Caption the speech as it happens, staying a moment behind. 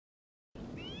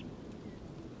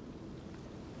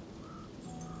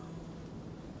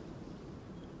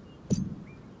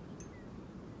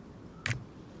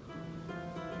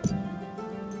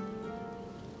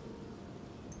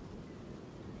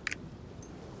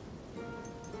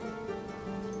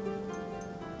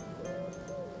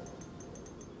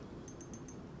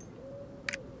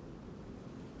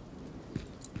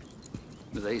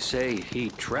They say he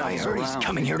travels around. I heard he's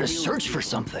coming here to search for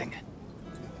something.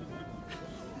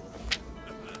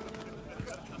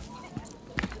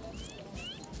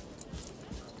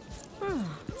 I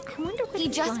wonder what He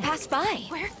just passed by.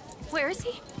 Where is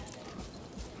he?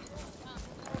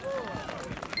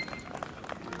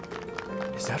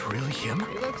 Is that really him?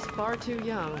 He looks far too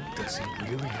young. Does he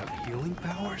really have healing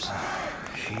powers?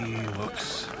 He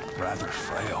looks rather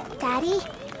frail. Daddy?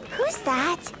 Who's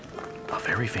that? A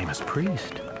very famous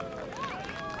priest.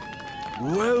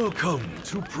 Welcome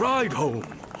to Pride Home,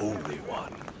 Holy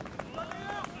One.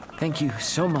 Thank you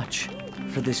so much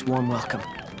for this warm welcome.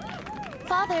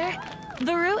 Father,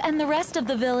 Varu and the rest of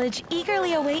the village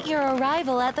eagerly await your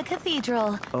arrival at the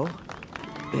cathedral. Oh?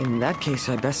 In that case,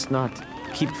 I best not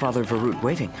keep Father Varut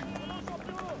waiting.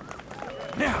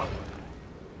 Now!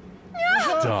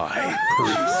 Die,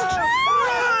 priest.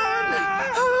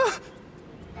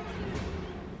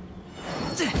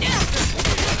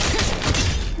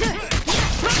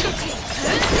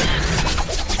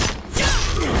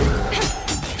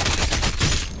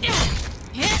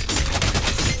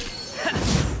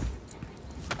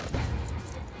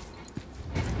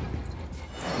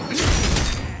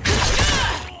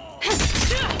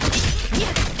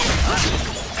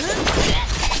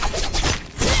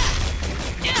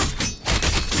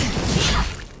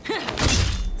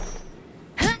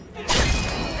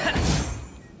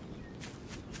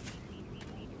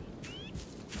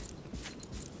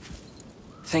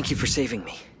 Thank you for saving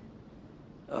me.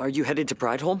 Are you headed to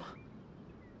Prideholm?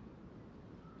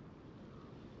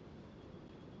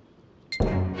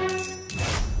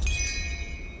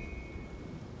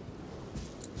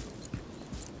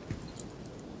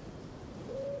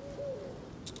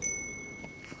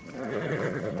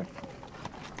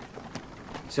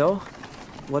 So,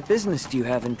 what business do you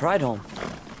have in Prideholm?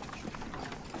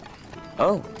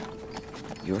 Oh,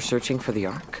 you're searching for the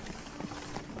Ark?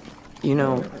 You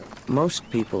know, most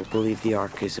people believe the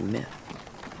Ark is a myth.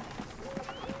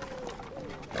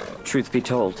 Truth be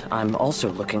told, I'm also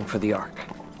looking for the Ark.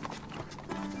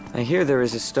 I hear there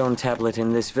is a stone tablet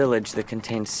in this village that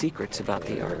contains secrets about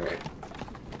the Ark.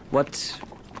 What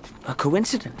a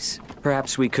coincidence.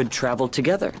 Perhaps we could travel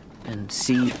together and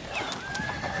see...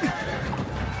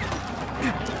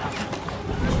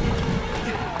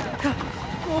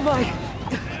 Oh my!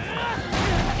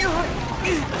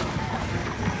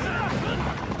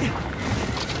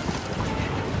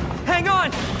 Hang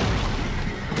on!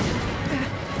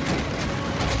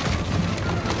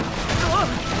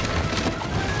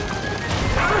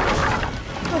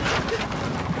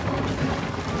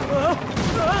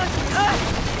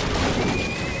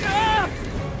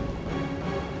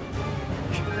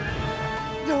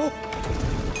 No!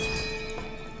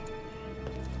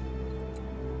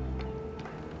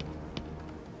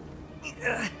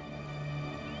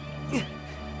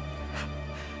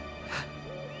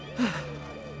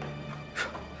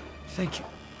 Thank you.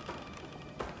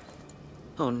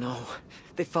 Oh no,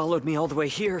 they followed me all the way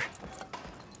here.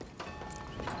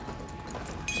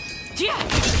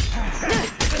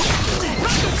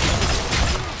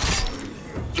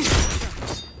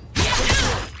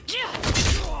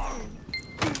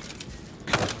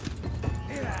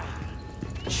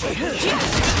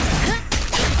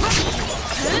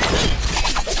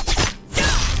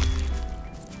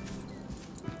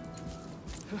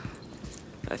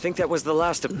 I think that was the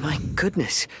last of... My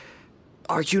goodness.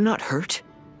 Are you not hurt?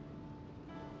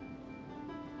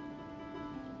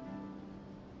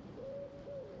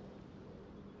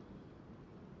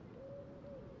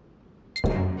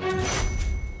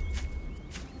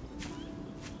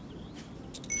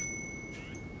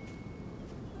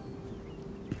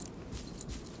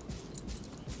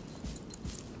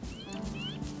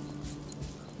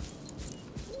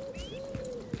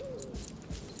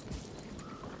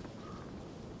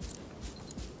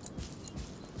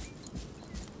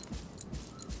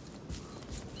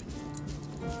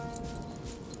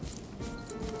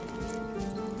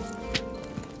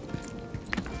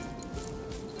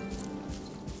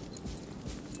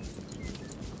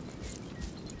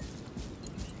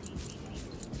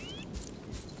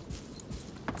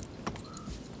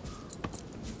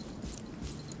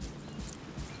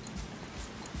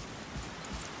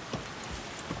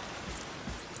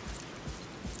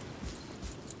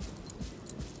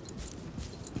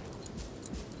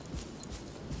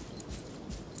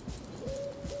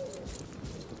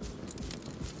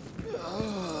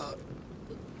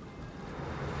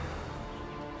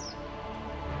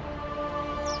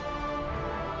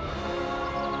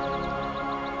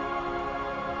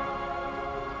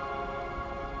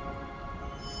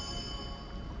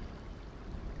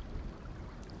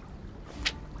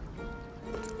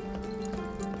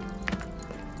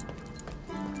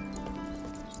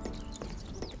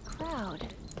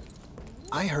 loud.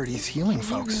 I heard he's healing Did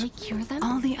folks. he really cure them?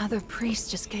 All the other priests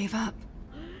just gave up.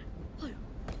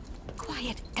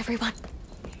 Quiet, everyone.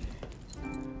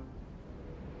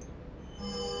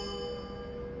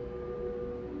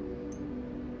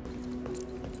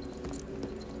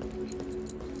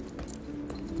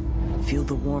 Feel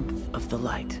the warmth of the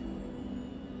light.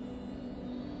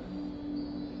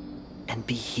 And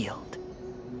be healed.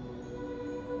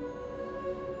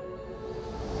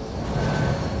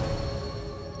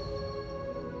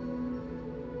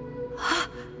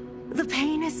 The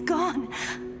pain is gone.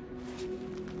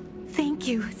 Thank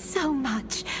you so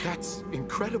much. That's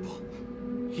incredible.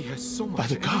 He has so much By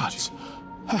the energy. gods,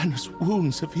 Anna's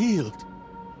wounds have healed.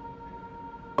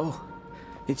 Oh,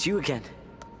 it's you again.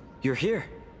 You're here.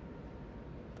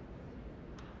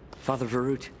 Father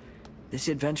Varut, this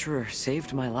adventurer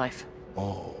saved my life.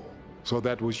 Oh, so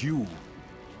that was you.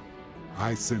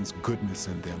 I sense goodness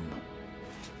in them.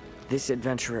 This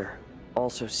adventurer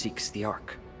also seeks the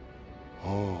Ark.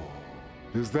 Oh,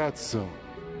 is that so?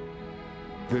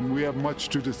 Then we have much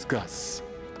to discuss.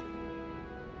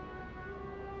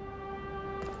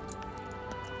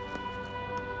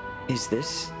 Is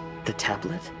this the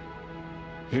tablet?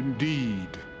 Indeed.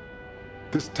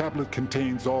 This tablet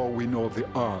contains all we know of the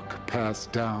Ark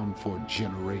passed down for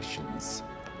generations.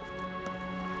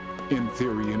 In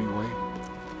theory, anyway.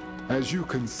 As you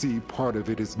can see, part of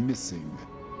it is missing.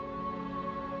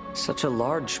 Such a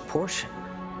large portion.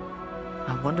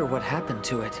 I wonder what happened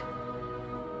to it.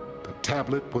 The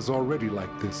tablet was already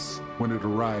like this when it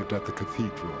arrived at the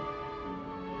cathedral.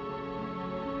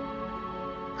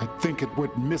 I think it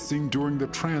went missing during the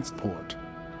transport.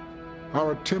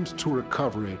 Our attempts to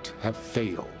recover it have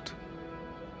failed.